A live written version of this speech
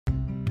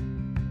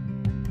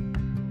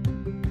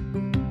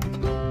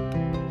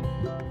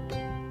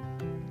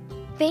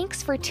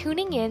Thanks for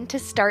tuning in to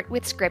Start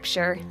with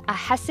Scripture, a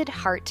Hesed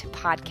Heart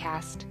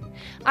podcast.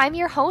 I'm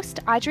your host,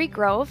 Audrey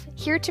Grove,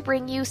 here to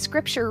bring you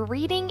scripture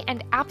reading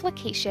and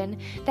application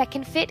that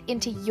can fit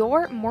into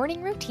your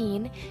morning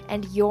routine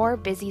and your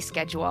busy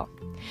schedule.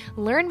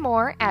 Learn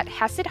more at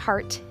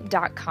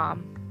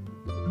HesedHeart.com.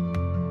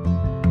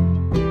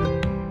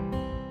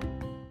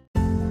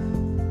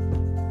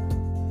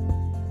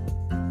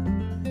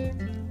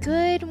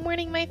 Good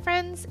morning, my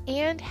friends,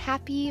 and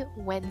happy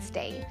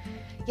Wednesday.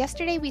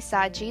 Yesterday we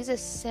saw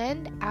Jesus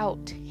send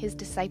out his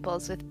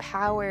disciples with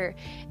power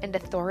and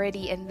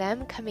authority and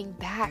them coming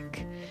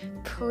back,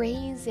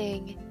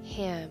 praising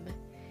him.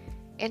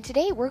 And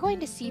today we're going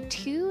to see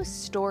two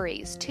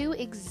stories, two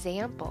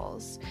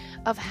examples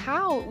of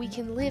how we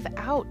can live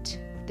out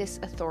this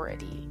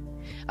authority,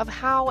 of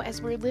how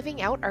as we're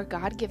living out our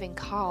God-given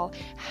call,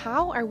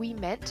 how are we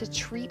meant to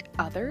treat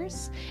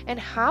others and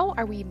how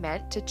are we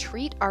meant to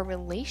treat our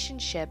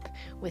relationship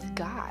with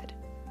God.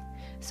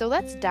 So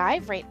let's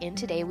dive right in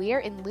today. We are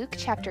in Luke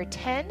chapter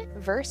 10,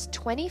 verse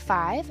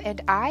 25,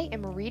 and I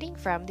am reading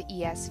from the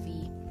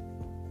ESV.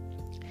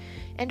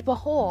 And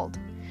behold,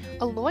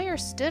 a lawyer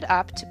stood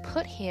up to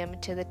put him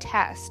to the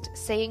test,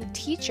 saying,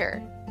 "Teacher,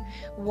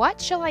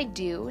 what shall I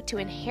do to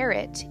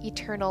inherit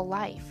eternal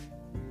life?"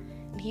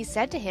 And he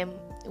said to him,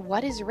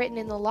 "What is written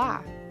in the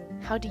law?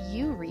 How do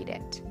you read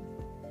it?"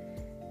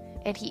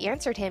 And he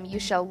answered him, "You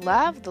shall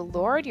love the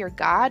Lord your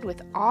God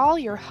with all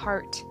your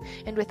heart,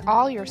 and with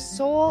all your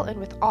soul, and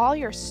with all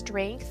your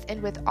strength,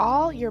 and with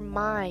all your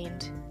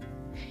mind,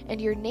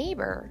 and your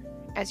neighbor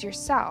as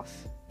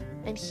yourself."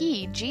 And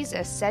he,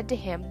 Jesus, said to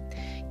him,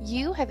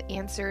 "You have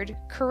answered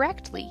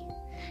correctly.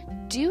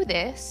 Do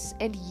this,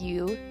 and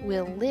you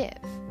will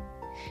live."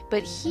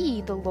 But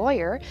he, the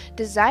lawyer,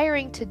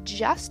 desiring to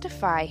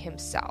justify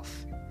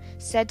himself,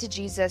 said to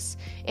Jesus,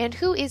 "And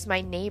who is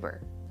my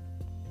neighbor?"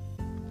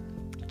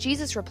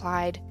 Jesus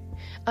replied,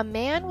 "A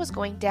man was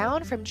going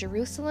down from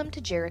Jerusalem to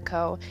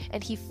Jericho,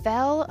 and he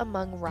fell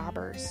among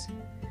robbers,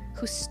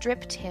 who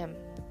stripped him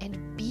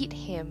and beat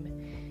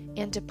him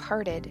and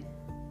departed,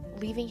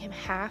 leaving him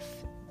half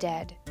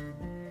dead.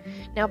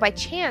 Now by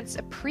chance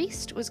a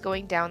priest was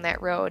going down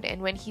that road,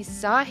 and when he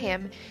saw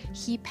him,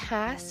 he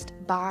passed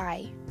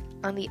by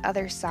on the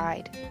other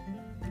side.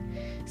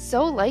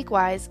 So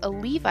likewise a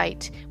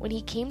Levite, when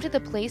he came to the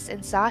place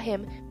and saw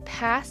him,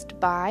 passed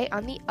by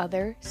on the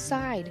other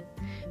side.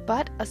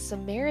 But a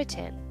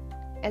Samaritan,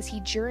 as he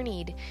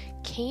journeyed,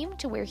 came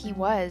to where he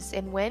was,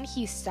 and when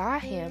he saw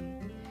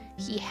him,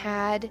 he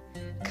had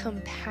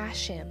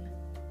compassion.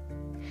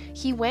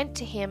 He went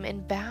to him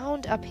and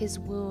bound up his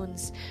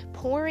wounds,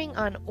 pouring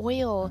on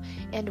oil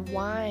and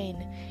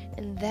wine,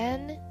 and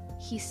then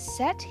he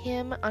set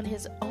him on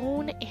his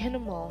own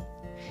animal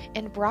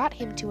and brought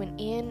him to an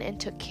inn and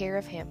took care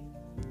of him.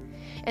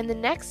 And the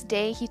next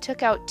day he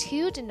took out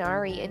 2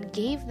 denarii and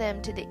gave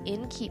them to the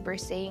innkeeper,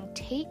 saying,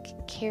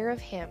 'Take care of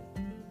him,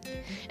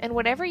 and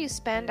whatever you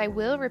spend I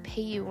will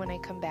repay you when I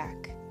come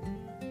back.'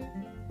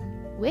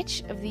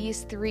 Which of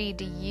these 3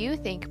 do you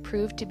think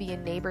proved to be a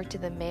neighbor to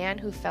the man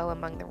who fell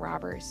among the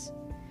robbers?"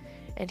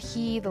 And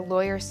he, the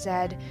lawyer,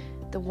 said,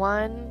 "The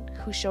one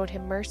who showed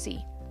him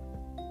mercy."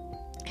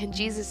 And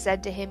Jesus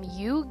said to him,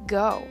 "You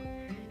go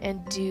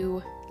and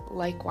do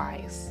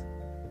likewise."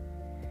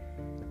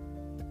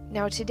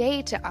 Now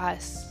today to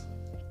us,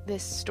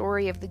 this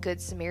story of the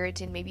Good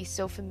Samaritan may be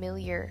so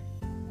familiar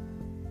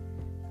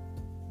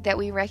that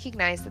we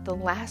recognize that the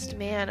last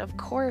man, of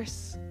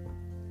course,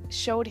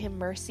 showed him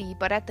mercy,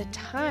 but at the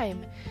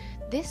time,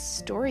 this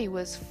story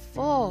was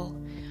full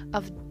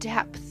of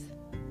depth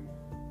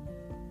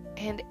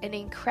and an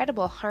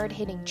incredible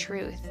hard-hitting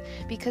truth,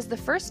 because the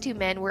first 2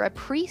 men were a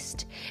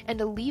priest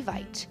and a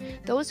Levite,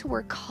 those who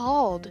were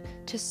called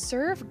to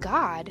serve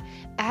God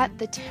at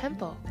the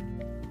temple,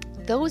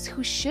 those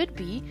who should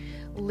be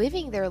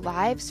living their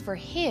lives for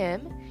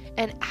him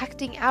and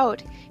acting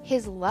out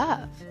his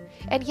love.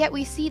 And yet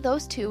we see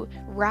those 2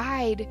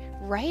 ride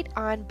right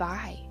on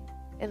by.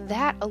 And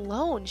that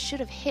alone should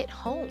have hit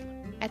home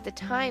at the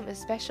time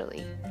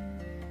especially.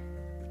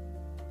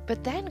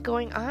 But then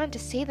going on to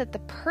say that the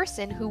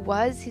person who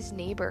was his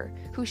neighbor,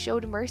 who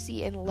showed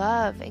mercy and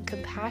love and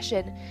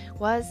compassion,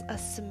 was a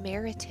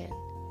Samaritan.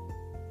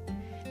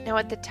 Now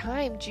at the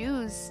time,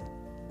 Jews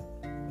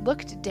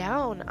looked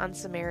down on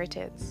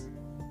Samaritans.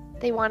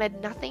 They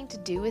wanted nothing to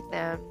do with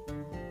them.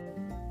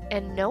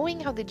 And knowing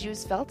how the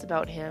Jews felt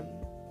about him,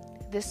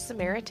 this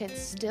Samaritan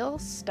still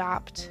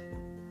stopped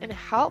and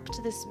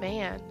helped this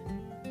man,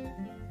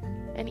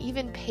 and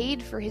even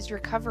paid for his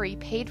recovery,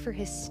 paid for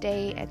his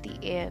stay at the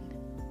inn.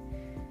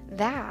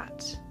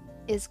 That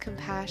is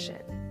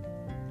compassion.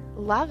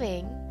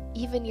 Loving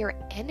even your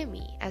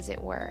enemy, as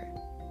it were.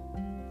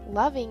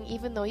 Loving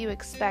even though you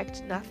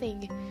expect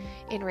nothing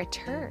in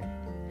return.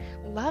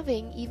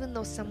 Loving even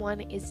though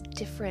someone is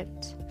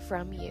different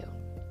from you.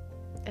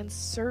 And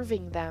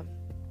serving them.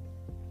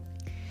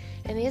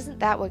 And isn't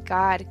that what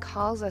God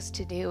calls us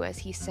to do as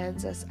He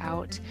sends us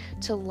out?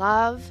 To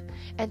love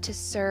and to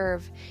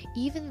serve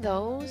even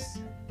those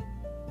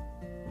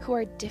who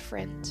are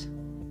different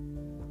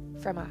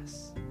from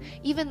us.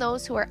 Even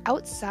those who are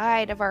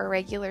outside of our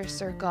regular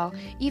circle,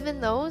 even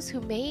those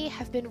who may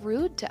have been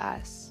rude to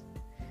us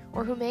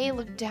or who may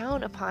look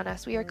down upon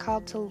us, we are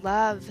called to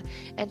love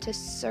and to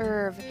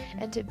serve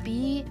and to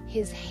be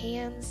his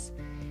hands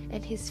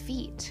and his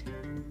feet.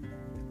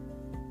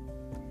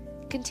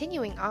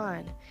 Continuing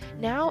on,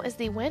 now as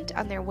they went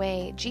on their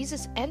way,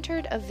 Jesus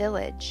entered a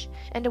village,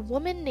 and a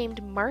woman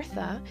named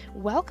Martha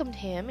welcomed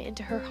him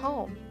into her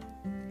home.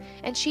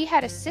 And she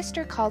had a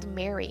sister called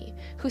Mary,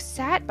 who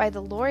sat by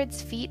the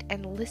Lord's feet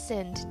and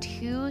listened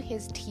to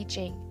his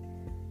teaching.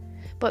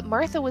 But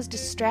Martha was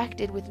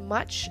distracted with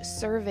much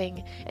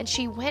serving, and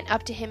she went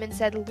up to him and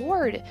said,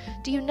 "Lord,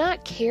 do you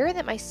not care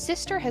that my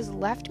sister has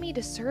left me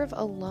to serve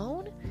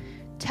alone?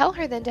 Tell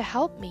her then to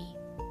help me."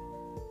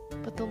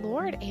 But the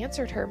Lord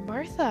answered her,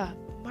 "Martha,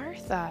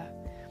 Martha,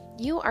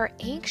 you are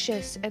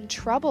anxious and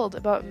troubled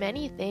about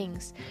many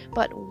things,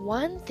 but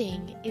one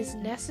thing is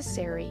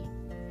necessary.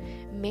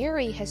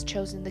 Mary has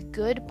chosen the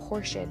good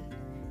portion,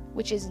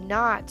 which is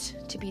not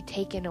to be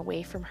taken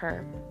away from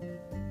her."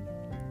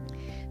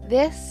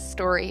 This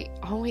story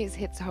always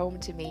hits home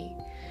to me,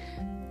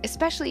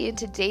 especially in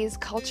today's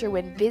culture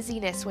when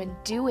busyness, when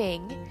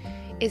doing,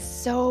 is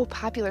so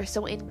popular,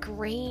 so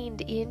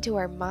ingrained into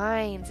our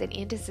minds and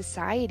into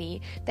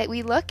society that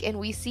we look and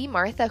we see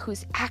Martha,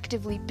 who's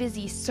actively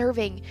busy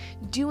serving,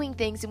 doing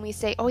things, and we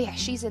say, "Oh yeah,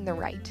 she's in the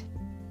right."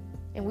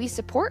 And we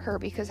support her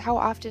because how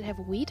often have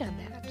we done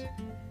that?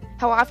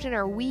 How often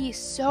are we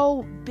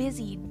so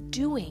busy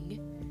doing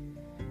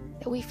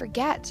that we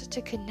forget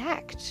to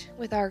connect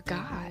with our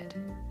God,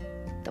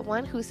 the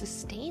one who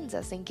sustains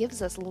us and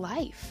gives us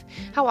life?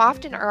 How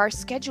often are our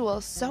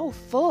schedules so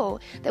full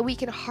that we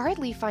can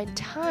hardly find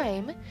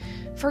time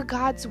for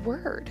God's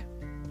word?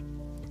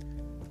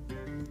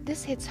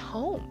 This hits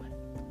home.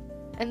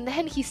 And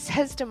then he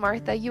says to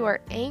Martha, "You are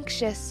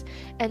anxious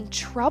and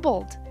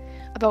troubled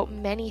about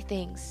many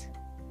things."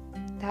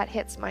 That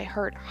hits my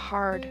heart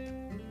hard.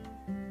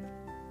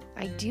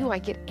 I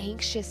get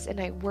anxious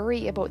and I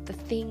worry about the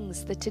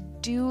things, the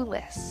to-do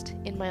list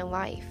in my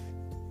life.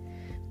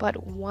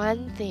 But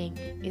one thing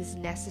is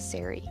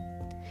necessary.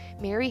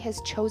 Mary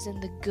has chosen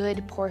the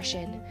good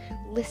portion,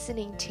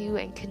 listening to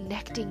and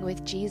connecting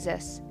with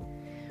Jesus,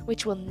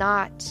 which will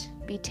not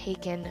be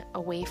taken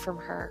away from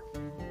her.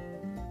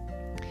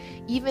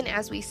 Even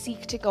as we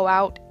seek to go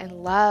out and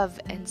love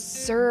and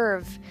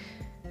serve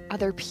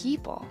other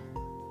people,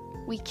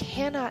 we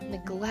cannot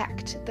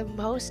neglect the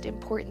most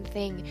important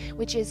thing,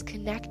 which is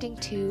connecting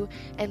to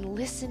and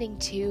listening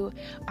to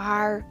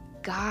our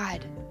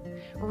God,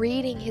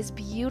 reading his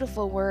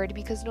beautiful word,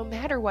 because no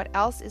matter what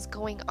else is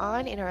going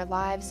on in our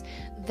lives,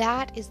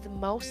 that is the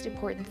most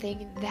important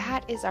thing.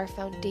 That is our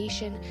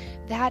foundation.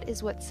 That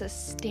is what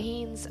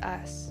sustains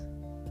us,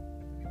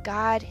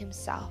 God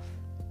himself.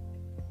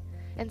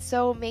 And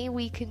so may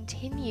we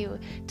continue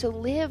to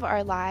live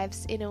our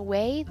lives in a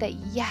way that,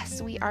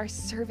 yes, we are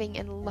serving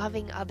and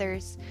loving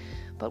others,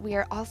 but we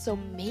are also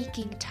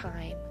making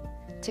time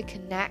to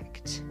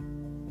connect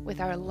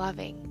with our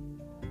loving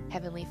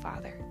Heavenly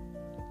Father.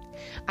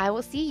 I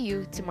will see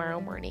you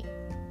tomorrow morning.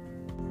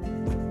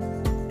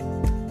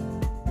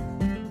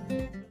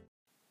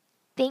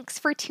 Thanks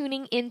for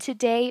tuning in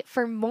today.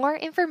 For more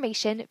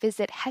information,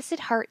 visit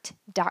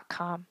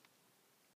HesedHeart.com.